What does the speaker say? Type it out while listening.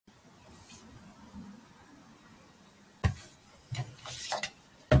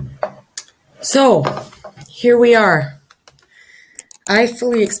So here we are. I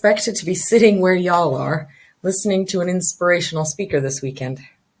fully expected to be sitting where y'all are, listening to an inspirational speaker this weekend.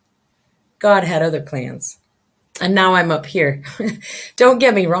 God had other plans. And now I'm up here. Don't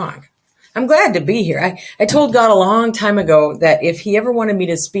get me wrong. I'm glad to be here. I told God a long time ago that if he ever wanted me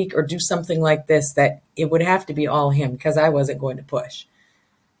to speak or do something like this, that it would have to be all him because I wasn't going to push.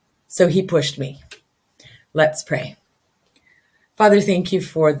 So he pushed me. Let's pray. Father, thank you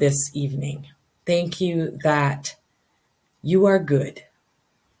for this evening. Thank you that you are good,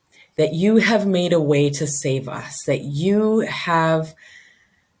 that you have made a way to save us, that you have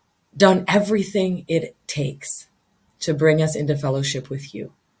done everything it takes to bring us into fellowship with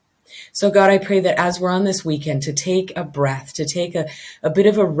you. So God, I pray that as we're on this weekend, to take a breath, to take a bit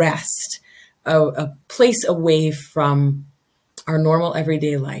of a rest, a place away from our normal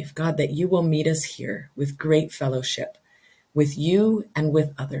everyday life, God, that you will meet us here with great fellowship with you and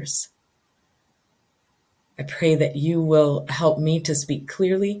with others. I pray that you will help me to speak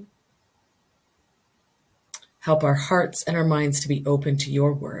clearly, help our hearts and our minds to be open to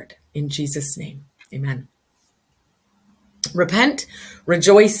your word. In Jesus' name, amen. Repent,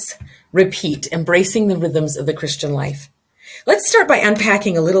 rejoice, repeat, embracing the rhythms of the Christian life. Let's start by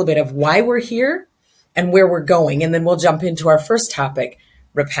unpacking a little bit of why we're here and where we're going, and then we'll jump into our first topic,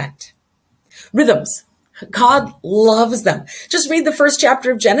 repent. Rhythms. God loves them. Just read the first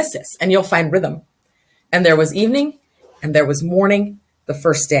chapter of Genesis and you'll find rhythm. And there was evening and there was morning the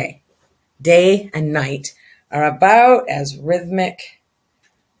first day. Day and night are about as rhythmic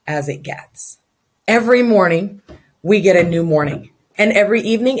as it gets. Every morning we get a new morning, and every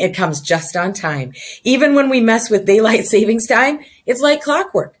evening it comes just on time. Even when we mess with daylight savings time, it's like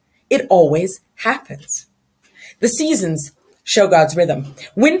clockwork. It always happens. The seasons show God's rhythm.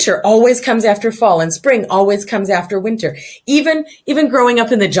 Winter always comes after fall, and spring always comes after winter. Even growing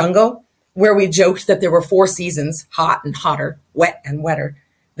up in the jungle, where we joked that there were 4 seasons, hot and hotter, wet and wetter,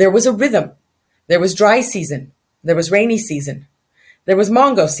 there was a rhythm. There was dry season. There was rainy season. There was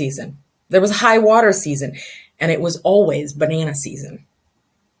mango season. There was high water season. And it was always banana season.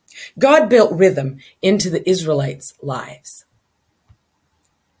 God built rhythm into the Israelites' lives.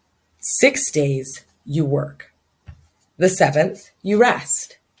 6 days you work. The 7th you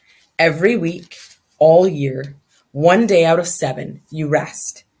rest. Every week, all year, 1 day out of 7 you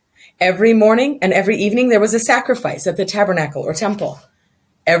rest. Every morning and every evening there was a sacrifice at the tabernacle or temple.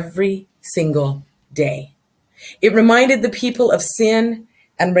 Every single day. It reminded the people of sin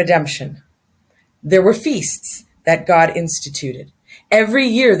and redemption. There were feasts that God instituted. Every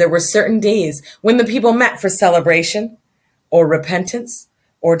year there were certain days when the people met for celebration or repentance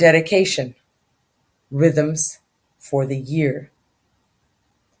or dedication. Rhythms for the year.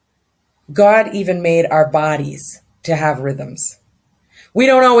 God even made our bodies to have rhythms. We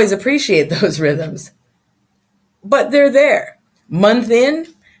don't always appreciate those rhythms, but they're there. Month in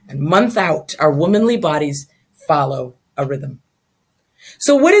and month out, our womanly bodies follow a rhythm.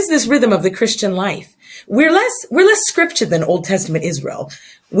 So what is this rhythm of the Christian life? We're less scripted than Old Testament Israel.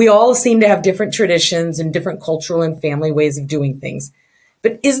 We all seem to have different traditions and different cultural and family ways of doing things.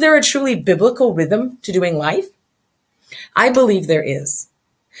 But is there a truly biblical rhythm to doing life? I believe there is.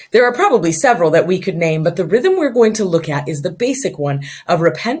 There are probably several that we could name, but the rhythm we're going to look at is the basic one of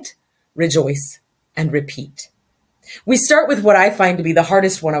repent, rejoice, and repeat. We start with what I find to be the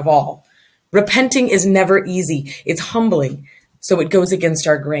hardest one of all. Repenting is never easy. It's humbling, so it goes against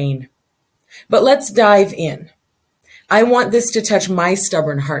our grain. But let's dive in. I want this to touch my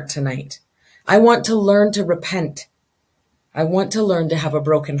stubborn heart tonight. I want to learn to repent. I want to learn to have a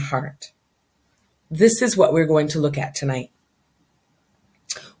broken heart. This is what we're going to look at tonight.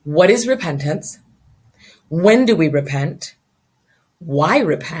 What is repentance? When do we repent? Why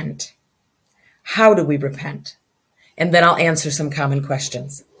repent? How do we repent? And then I'll answer some common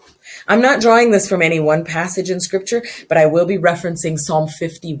questions. I'm not drawing this from any one passage in scripture, but I will be referencing Psalm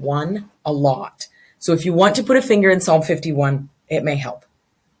 51 a lot. So if you want to put a finger in Psalm 51, it may help.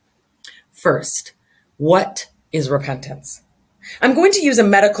 First, what is repentance? I'm going to use a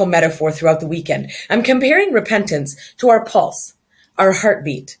medical metaphor throughout the weekend. I'm comparing repentance to our pulse, our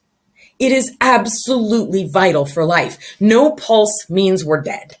heartbeat. It is absolutely vital for life. No pulse means we're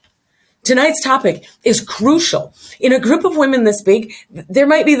dead. Tonight's topic is crucial. In a group of women this big, there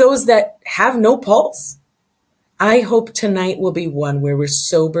might be those that have no pulse. I hope tonight will be one where we're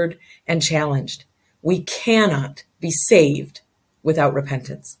sobered and challenged. We cannot be saved without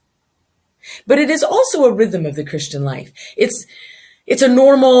repentance. But it is also a rhythm of the Christian life. It's a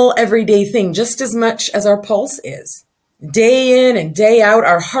normal, everyday thing, just as much as our pulse is. Day in and day out,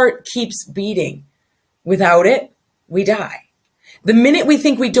 our heart keeps beating. Without it, we die. The minute we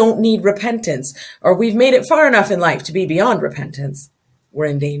think we don't need repentance, or we've made it far enough in life to be beyond repentance, we're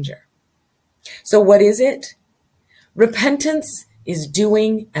in danger. So what is it? Repentance is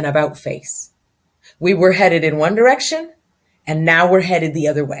doing an about face. We were headed in one direction, and now we're headed the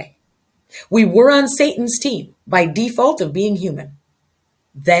other way. We were on Satan's team by default of being human.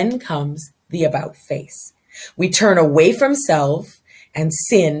 Then comes the about face. We turn away from self and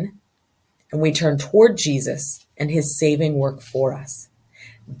sin, and we turn toward Jesus and his saving work for us.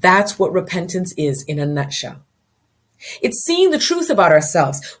 That's what repentance is in a nutshell. It's seeing the truth about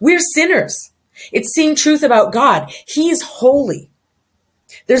ourselves. We're sinners. It's seeing truth about God. He's holy.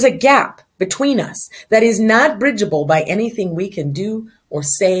 There's a gap between us that is not bridgeable by anything we can do or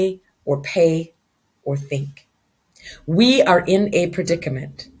say or pay or think. We are in a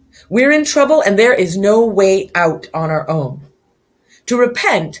predicament. We're in trouble and there is no way out on our own. To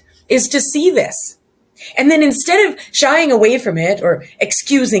repent is to see this. And then instead of shying away from it or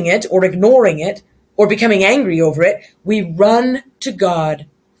excusing it or ignoring it or becoming angry over it, we run to God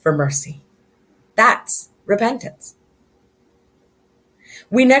for mercy. That's repentance.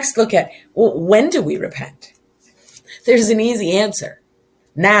 We next look at, well, when do we repent? There's an easy answer.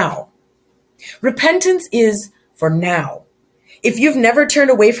 Now. Repentance is for now. If you've never turned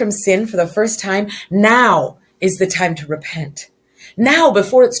away from sin for the first time, now is the time to repent. Now,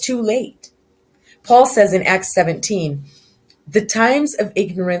 before it's too late. Paul says in Acts 17, the times of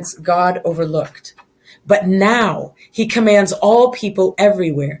ignorance God overlooked, but now he commands all people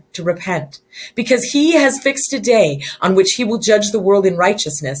everywhere to repent, because he has fixed a day on which he will judge the world in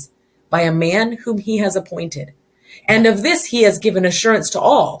righteousness by a man whom he has appointed. And of this he has given assurance to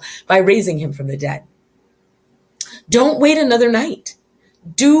all by raising him from the dead. Don't wait another night.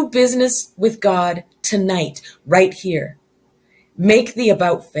 Do business with God tonight, right here. Make the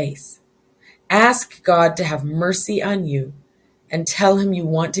about face. Ask God to have mercy on you and tell him you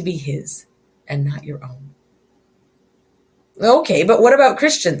want to be his and not your own. Okay, but what about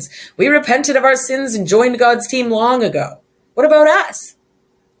Christians? We repented of our sins and joined God's team long ago. What about us?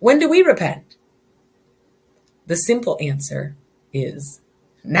 When do we repent? The simple answer is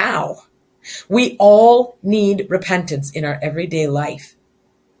now. We all need repentance in our everyday life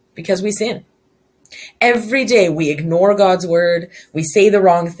because we sin. Every day we ignore God's word, we say the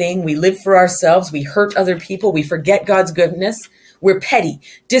wrong thing, we live for ourselves, we hurt other people, we forget God's goodness. We're petty,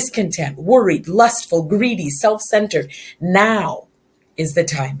 discontent, worried, lustful, greedy, self-centered. Now is the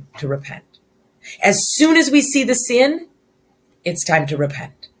time to repent. As soon as we see the sin, it's time to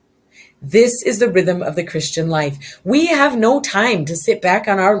repent. This is the rhythm of the Christian life. We have no time to sit back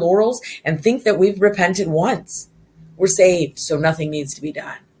on our laurels and think that we've repented once. We're saved, so nothing needs to be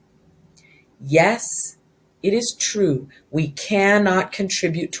done. Yes, it is true. We cannot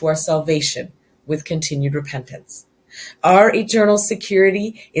contribute to our salvation with continued repentance. Our eternal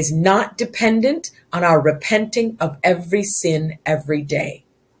security is not dependent on our repenting of every sin every day.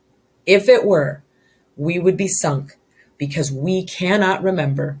 If it were, we would be sunk because we cannot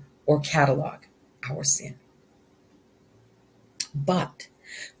remember or catalog our sin. But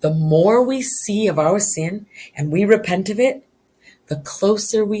the more we see of our sin and we repent of it, the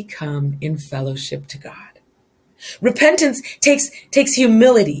closer we come in fellowship to God. Repentance takes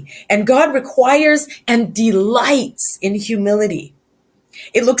humility, and God requires and delights in humility.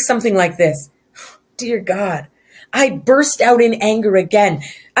 It looks something like this. Dear God, I burst out in anger again.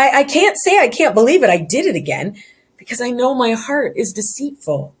 I can't say I can't believe it. I did it again because I know my heart is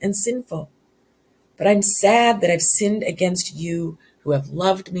deceitful and sinful. But I'm sad that I've sinned against you who have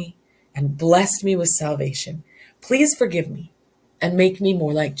loved me and blessed me with salvation. Please forgive me and make me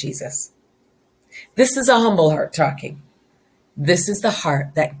more like Jesus. This is a humble heart talking. This is the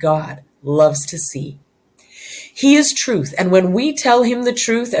heart that God loves to see. He is truth, and when we tell him the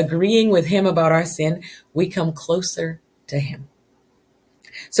truth, agreeing with him about our sin, we come closer to him.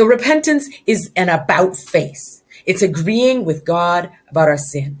 So repentance is an about face. It's agreeing with God about our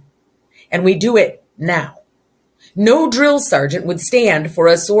sin. And we do it now. No drill sergeant would stand for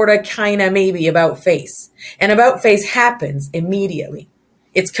a sorta, kinda, maybe about face. An about face happens immediately.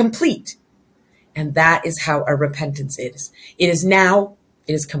 It's complete. And that is how our repentance is. It is now.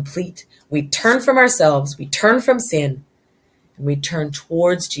 It is complete. We turn from ourselves. We turn from sin. And we turn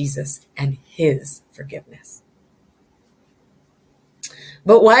towards Jesus and his forgiveness.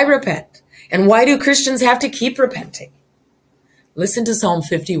 But why repent? And why do Christians have to keep repenting? Listen to Psalm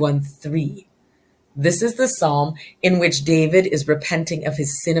 51:3. This is the psalm in which David is repenting of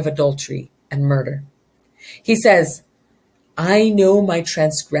his sin of adultery and murder. He says, I know my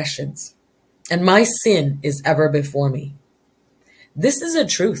transgressions, and my sin is ever before me. This is a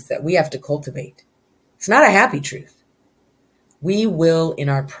truth that we have to cultivate. It's not a happy truth. We will, in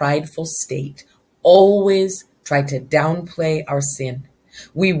our prideful state, always try to downplay our sin.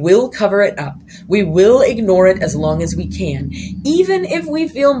 We will cover it up. We will ignore it as long as we can. Even if we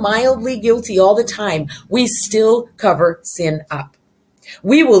feel mildly guilty all the time, we still cover sin up.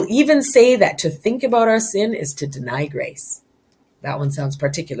 We will even say that to think about our sin is to deny grace. That one sounds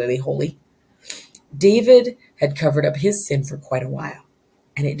particularly holy. David had covered up his sin for quite a while,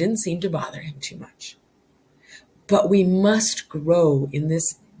 and it didn't seem to bother him too much. But we must grow in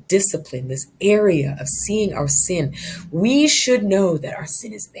this discipline, this area of seeing our sin. We should know that our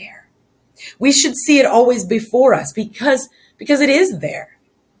sin is there. We should see it always before us because it is there.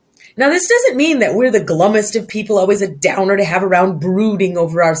 Now, this doesn't mean that we're the glummest of people, always a downer to have around brooding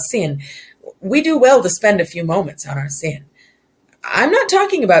over our sin. We do well to spend a few moments on our sin. I'm not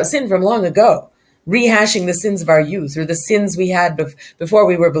talking about sin from long ago, rehashing the sins of our youth or the sins we had before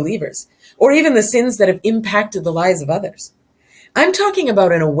we were believers, or even the sins that have impacted the lives of others. I'm talking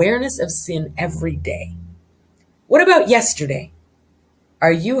about an awareness of sin every day. What about yesterday?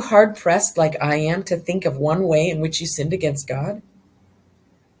 Are you hard-pressed like I am to think of one way in which you sinned against God?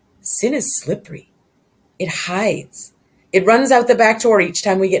 Sin is slippery. It hides. It runs out the back door each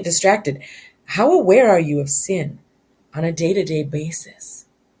time we get distracted. How aware are you of sin on a day-to-day basis?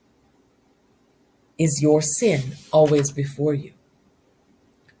 Is your sin always before you?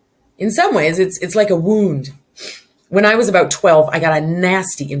 In some ways, it's like a wound. When I was about 12, I got a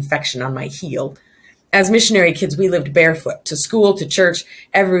nasty infection on my heel. As missionary kids, we lived barefoot. To school, to church,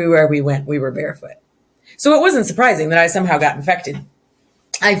 everywhere we went, we were barefoot. So it wasn't surprising that I somehow got infected.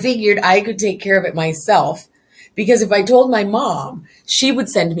 I figured I could take care of it myself because if I told my mom, she would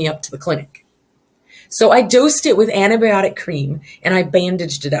send me up to the clinic. So I dosed it with antibiotic cream and I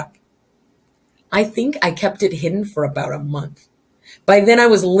bandaged it up. I think I kept it hidden for about a month. By then I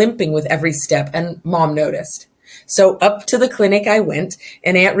was limping with every step and Mom noticed. So up to the clinic I went,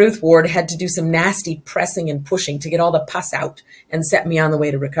 and Aunt Ruth Ward had to do some nasty pressing and pushing to get all the pus out and set me on the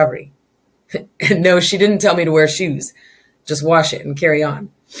way to recovery. No, she didn't tell me to wear shoes. Just wash it and carry on.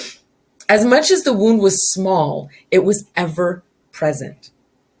 As much as the wound was small, it was ever present.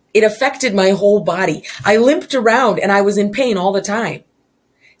 It affected my whole body. I limped around and I was in pain all the time.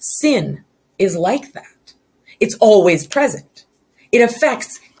 Sin is like that. It's always present. It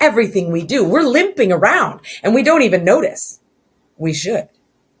affects everything we do. We're limping around and we don't even notice. We should.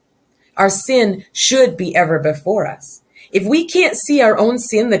 Our sin should be ever before us. If we can't see our own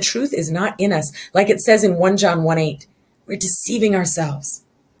sin, the truth is not in us. Like it says in 1 John 1:8, we're deceiving ourselves.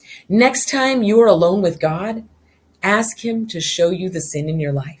 Next time you are alone with God, ask him to show you the sin in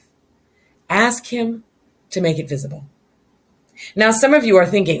your life. Ask him to make it visible. Now, some of you are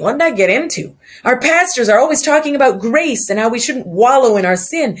thinking, what did I get into? Our pastors are always talking about grace and how we shouldn't wallow in our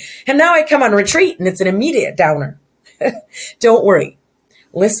sin. And now I come on retreat and it's an immediate downer. Don't worry.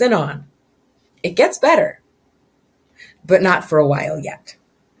 Listen on. It gets better, but not for a while yet.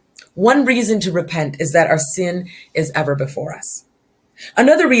 One reason to repent is that our sin is ever before us.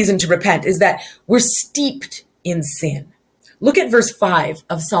 Another reason to repent is that we're steeped in sin. Look at verse 5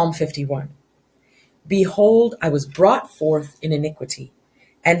 of Psalm 51. Behold, I was brought forth in iniquity,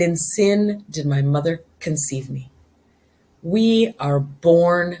 and in sin did my mother conceive me. We are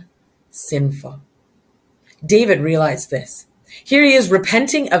born sinful. David realized this. Here he is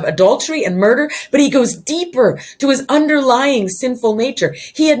repenting of adultery and murder, but he goes deeper to his underlying sinful nature.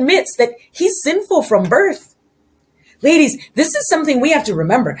 He admits that he's sinful from birth. Ladies, this is something we have to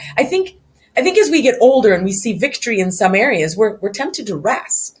remember. I think as we get older and we see victory in some areas, we're tempted to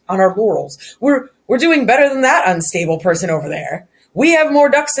rest on our laurels. We're doing better than that unstable person over there. We have more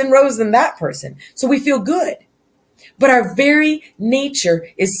ducks in rows than that person. So we feel good. But our very nature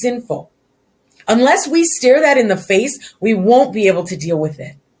is sinful. Unless we stare that in the face, we won't be able to deal with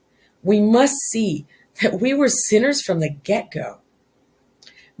it. We must see that we were sinners from the get-go.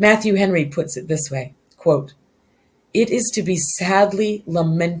 Matthew Henry puts it this way, quote, "It is to be sadly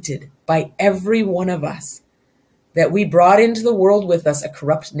lamented by every one of us that we brought into the world with us a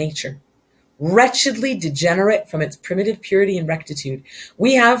corrupt nature, wretchedly degenerate from its primitive purity and rectitude.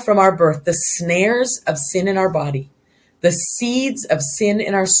 We have from our birth the snares of sin in our body, the seeds of sin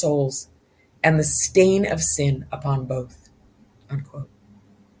in our souls, and the stain of sin upon both." Unquote.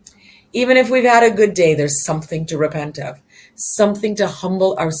 Even if we've had a good day, there's something to repent of, something to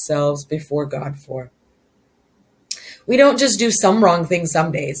humble ourselves before God for. We don't just do some wrong things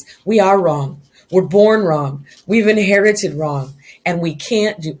some days. We are wrong. We're born wrong. We've inherited wrong, and we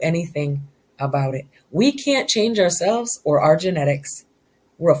can't do anything about it. We can't change ourselves or our genetics.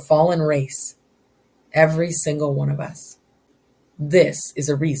 We're a fallen race, every single one of us. This is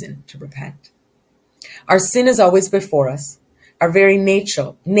a reason to repent. Our sin is always before us. Our very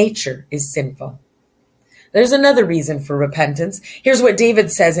nature is sinful. There's another reason for repentance. Here's what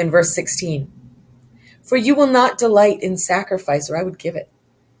David says in verse 16. For you will not delight in sacrifice, or I would give it.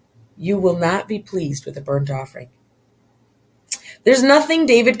 You will not be pleased with a burnt offering. There's nothing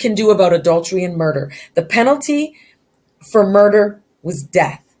David can do about adultery and murder. The penalty for murder was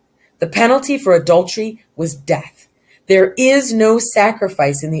death. The penalty for adultery was death. There is no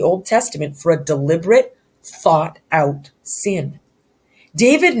sacrifice in the Old Testament for a deliberate, thought-out sin.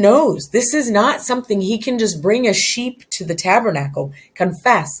 David knows this is not something he can just bring a sheep to the tabernacle,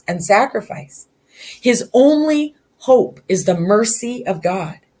 confess, and sacrifice. His only hope is the mercy of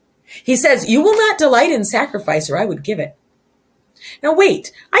God. He says, you will not delight in sacrifice, or I would give it. Now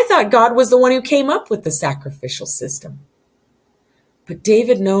wait, I thought God was the one who came up with the sacrificial system. But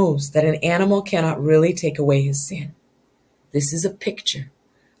David knows that an animal cannot really take away his sin. This is a picture,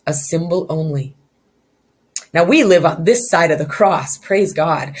 a symbol only. Now we live on this side of the cross, praise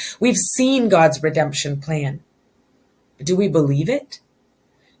God. We've seen God's redemption plan. But do we believe it?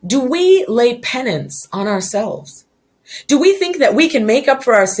 Do we lay penance on ourselves? Do we think that we can make up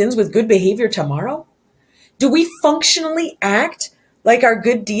for our sins with good behavior tomorrow? Do we functionally act like our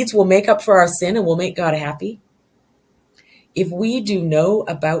good deeds will make up for our sin and will make God happy? If we do no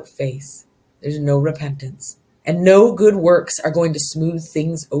about face, there's no repentance, and no good works are going to smooth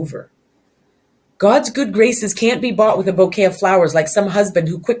things over. God's good graces can't be bought with a bouquet of flowers like some husband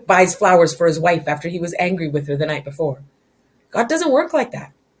who quick buys flowers for his wife after he was angry with her the night before. God doesn't work like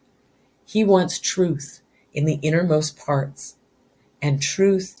that. He wants truth in the innermost parts, and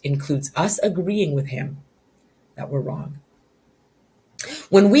truth includes us agreeing with him that we're wrong.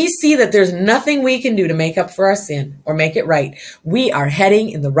 When we see that there's nothing we can do to make up for our sin or make it right, we are heading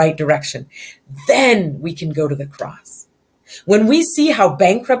in the right direction. Then we can go to the cross. When we see how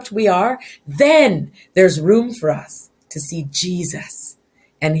bankrupt we are, then there's room for us to see Jesus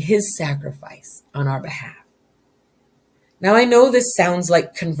and his sacrifice on our behalf. Now, I know this sounds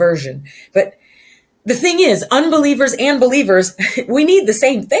like conversion, but the thing is, unbelievers and believers, we need the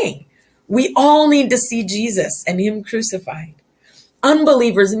same thing. We all need to see Jesus and him crucified.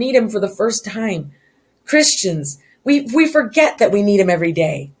 Unbelievers need him for the first time. Christians, we forget that we need him every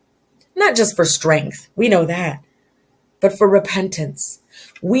day. Not just for strength, we know that, but for repentance.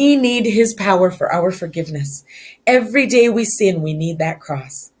 We need his power for our forgiveness. Every day we sin, we need that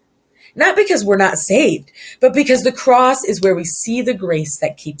cross. Not because we're not saved, but because the cross is where we see the grace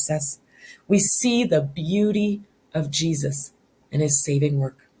that keeps us. We see the beauty of Jesus and his saving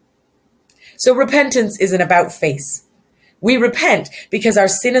work. So repentance isn't about face. We repent because our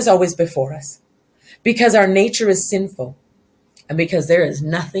sin is always before us, because our nature is sinful, and because there is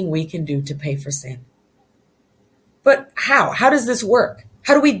nothing we can do to pay for sin. But how? How does this work?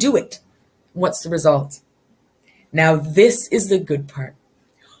 How do we do it? What's the result? Now, this is the good part.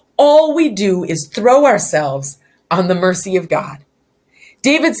 All we do is throw ourselves on the mercy of God.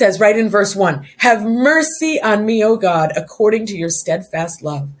 David says right in verse 1, have mercy on me, O God, according to your steadfast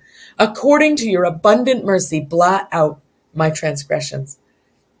love. According to your abundant mercy, blot out my transgressions.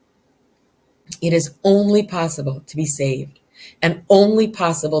 It is only possible to be saved and only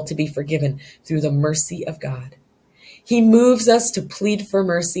possible to be forgiven through the mercy of God. He moves us to plead for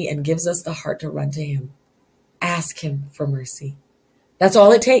mercy and gives us the heart to run to him. Ask him for mercy. That's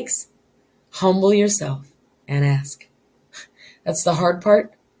all it takes. Humble yourself and ask. That's the hard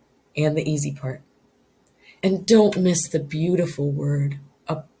part and the easy part. And don't miss the beautiful word,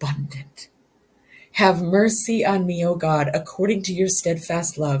 abundant. Have mercy on me, O God, according to your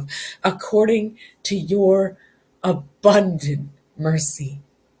steadfast love, according to your abundant mercy.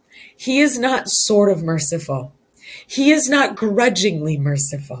 He is not sort of merciful. He is not grudgingly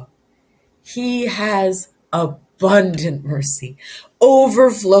merciful. He has abundant mercy,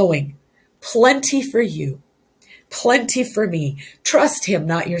 overflowing, plenty for you, plenty for me. Trust him,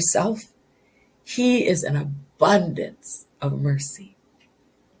 not yourself. He is an abundance of mercy.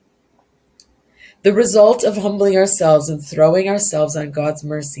 The result of humbling ourselves and throwing ourselves on God's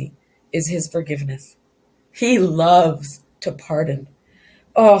mercy is his forgiveness. He loves to pardon.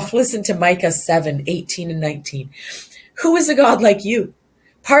 Oh, listen to Micah 7, 18 and 19. Who is a God like you,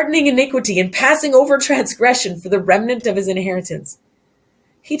 pardoning iniquity and passing over transgression for the remnant of his inheritance?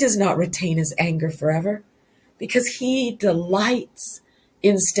 He does not retain his anger forever because he delights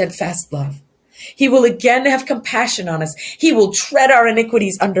in steadfast love. He will again have compassion on us. He will tread our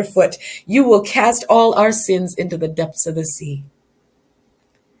iniquities underfoot. You will cast all our sins into the depths of the sea.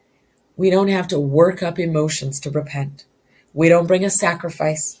 We don't have to work up emotions to repent. We don't bring a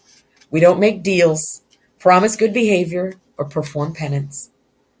sacrifice. We don't make deals, promise good behavior, or perform penance.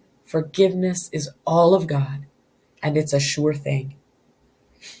 Forgiveness is all of God, and it's a sure thing.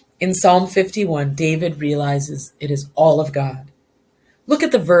 In Psalm 51, David realizes it is all of God. Look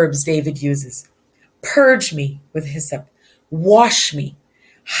at the verbs David uses. Purge me with hyssop. Wash me.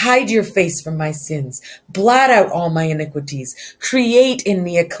 Hide your face from my sins. Blot out all my iniquities. Create in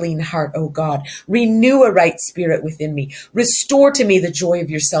me a clean heart, O God. Renew a right spirit within me. Restore to me the joy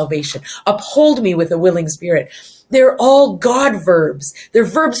of your salvation. Uphold me with a willing spirit. They're all God verbs. They're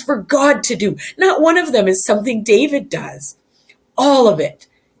verbs for God to do. Not one of them is something David does. All of it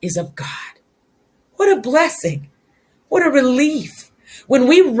is of God. What a blessing. What a relief. When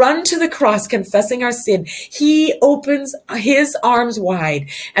we run to the cross confessing our sin, he opens his arms wide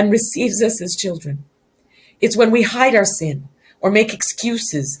and receives us as children. It's when we hide our sin or make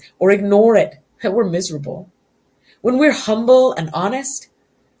excuses or ignore it that we're miserable. When we're humble and honest,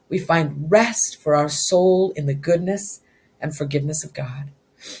 we find rest for our soul in the goodness and forgiveness of God.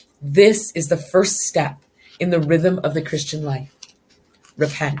 This is the first step in the rhythm of the Christian life.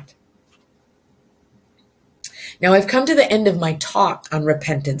 Repent. Now, I've come to the end of my talk on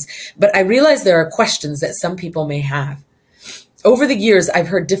repentance, but I realize there are questions that some people may have. Over the years, I've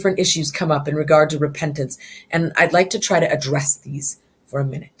heard different issues come up in regard to repentance, and I'd like to try to address these for a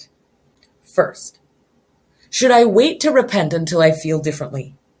minute. First, should I wait to repent until I feel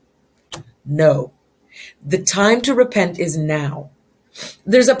differently? No. The time to repent is now.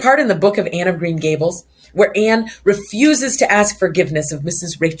 There's a part in the book of Anne of Green Gables where Anne refuses to ask forgiveness of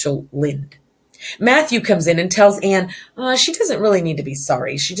Mrs. Rachel Lynde. Matthew comes in and tells Anne she doesn't really need to be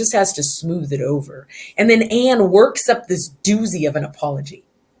sorry. She just has to smooth it over. And then Anne works up this doozy of an apology.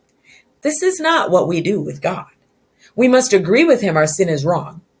 This is not what we do with God. We must agree with him our sin is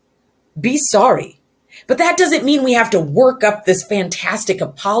wrong. Be sorry. But that doesn't mean we have to work up this fantastic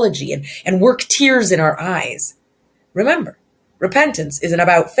apology and work tears in our eyes. Remember, repentance isn't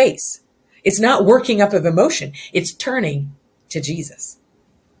about face. It's not working up of emotion. It's turning to Jesus.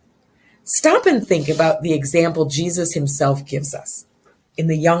 Stop and think about the example Jesus himself gives us in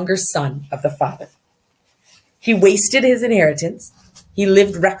the younger son of the Father. He wasted his inheritance. He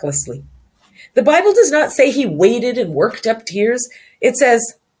lived recklessly. The Bible does not say he waited and worked up tears. It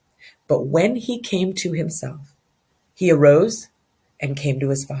says, but when he came to himself, he arose and came to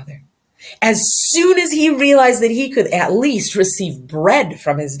his father. As soon as he realized that he could at least receive bread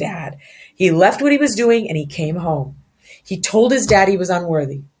from his dad, he left what he was doing and he came home. He told his dad he was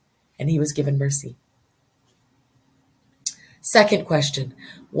unworthy, and he was given mercy. Second question,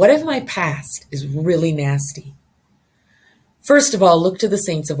 what if my past is really nasty? First of all, look to the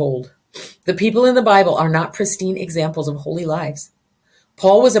saints of old. The people in the Bible are not pristine examples of holy lives.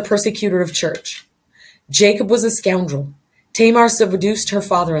 Paul was a persecutor of church. Jacob was a scoundrel. Tamar seduced her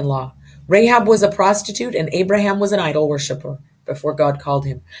father-in-law. Rahab was a prostitute, and Abraham was an idol worshiper before God called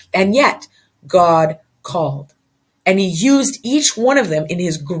him. And yet, God called. And he used each one of them in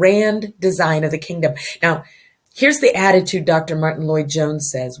his grand design of the kingdom. Now, here's the attitude Dr. Martin Lloyd-Jones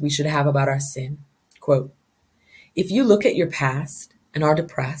says we should have about our sin. Quote, if you look at your past and are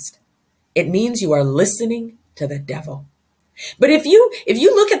depressed, it means you are listening to the devil. But if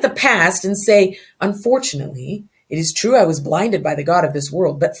you look at the past and say, unfortunately, it is true I was blinded by the God of this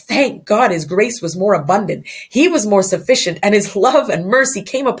world, but thank God his grace was more abundant. He was more sufficient, and his love and mercy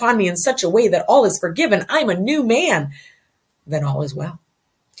came upon me in such a way that all is forgiven. I'm a new man. Then all is well.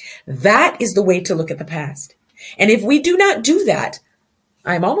 That is the way to look at the past. And if we do not do that,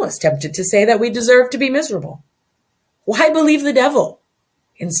 I'm almost tempted to say that we deserve to be miserable. Why believe the devil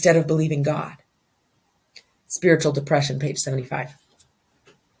instead of believing God? Spiritual Depression, page 75.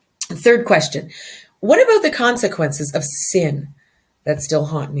 Third question. What about the consequences of sin that still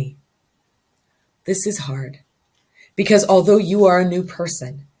haunt me? This is hard because although you are a new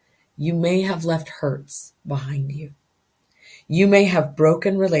person, you may have left hurts behind you. You may have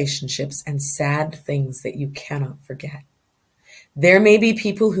broken relationships and sad things that you cannot forget. There may be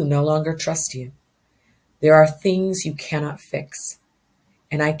people who no longer trust you. There are things you cannot fix,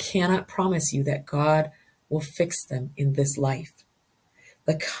 and I cannot promise you that God will fix them in this life.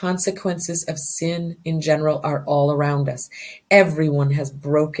 The consequences of sin in general are all around us. Everyone has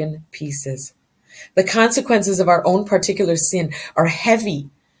broken pieces. The consequences of our own particular sin are heavy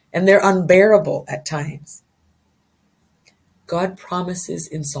and they're unbearable at times. God promises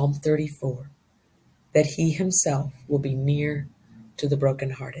in Psalm 34 that he himself will be near to the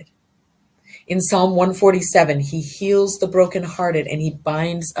brokenhearted. In Psalm 147, he heals the brokenhearted and he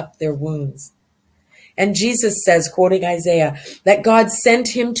binds up their wounds. And Jesus says, quoting Isaiah, that God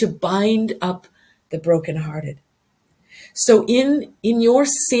sent him to bind up the brokenhearted. So in your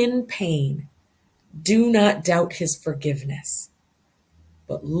sin pain, do not doubt his forgiveness,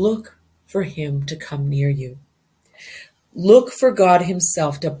 but look for him to come near you. Look for God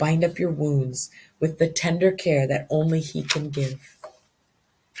himself to bind up your wounds with the tender care that only he can give.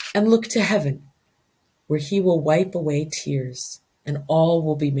 And look to heaven, where he will wipe away tears and all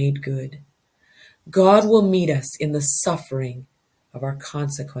will be made good. God will meet us in the suffering of our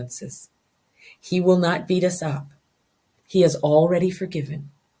consequences. He will not beat us up. He has already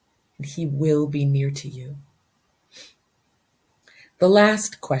forgiven, and he will be near to you. The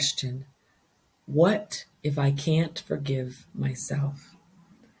last question, what if I can't forgive myself?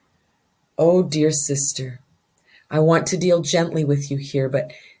 Oh, dear sister, I want to deal gently with you here,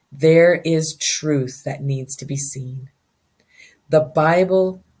 but there is truth that needs to be seen. The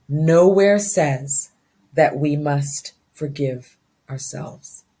Bible nowhere says that we must forgive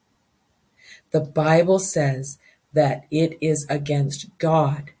ourselves. The Bible says that it is against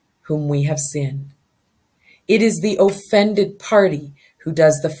God whom we have sinned. It is the offended party who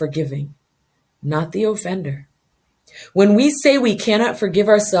does the forgiving, not the offender. When we say we cannot forgive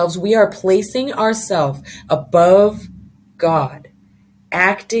ourselves, we are placing ourselves above God,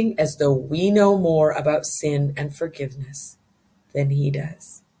 acting as though we know more about sin and forgiveness than he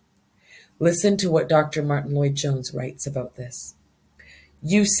does. Listen to what Dr. Martin Lloyd-Jones writes about this.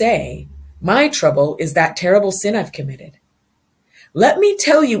 You say, my trouble is that terrible sin I've committed. Let me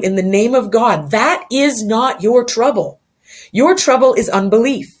tell you in the name of God, that is not your trouble. Your trouble is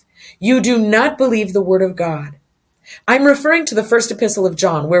unbelief. You do not believe the word of God. I'm referring to the first epistle of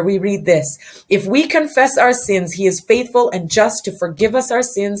John, where we read this: if we confess our sins, he is faithful and just to forgive us our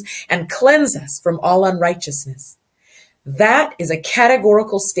sins and cleanse us from all unrighteousness. That is a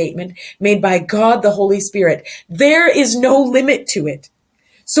categorical statement made by God the Holy Spirit. There is no limit to it.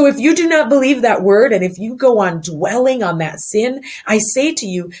 So if you do not believe that word, and if you go on dwelling on that sin, I say to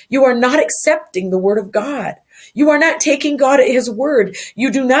you, you are not accepting the word of God. You are not taking God at his word. You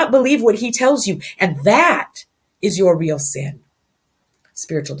do not believe what he tells you. And that is your real sin.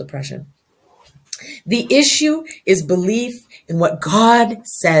 Spiritual depression. The issue is belief in what God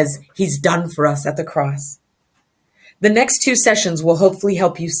says he's done for us at the cross. The next 2 sessions will hopefully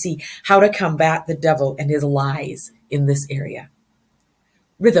help you see how to combat the devil and his lies in this area.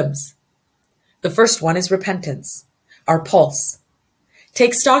 Rhythms. The first one is repentance, our pulse.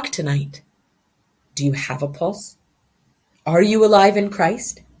 Take stock tonight. Do you have a pulse? Are you alive in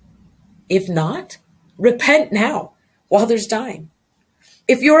Christ? If not, repent now while there's time.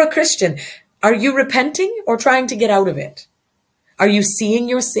 If you're a Christian, are you repenting or trying to get out of it? Are you seeing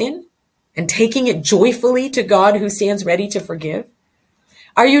your sin and taking it joyfully to God who stands ready to forgive?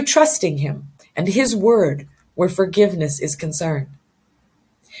 Are you trusting him and his word where forgiveness is concerned?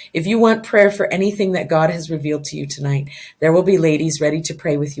 If you want prayer for anything that God has revealed to you tonight, there will be ladies ready to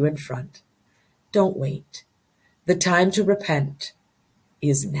pray with you in front. Don't wait. The time to repent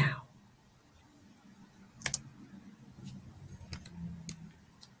is now.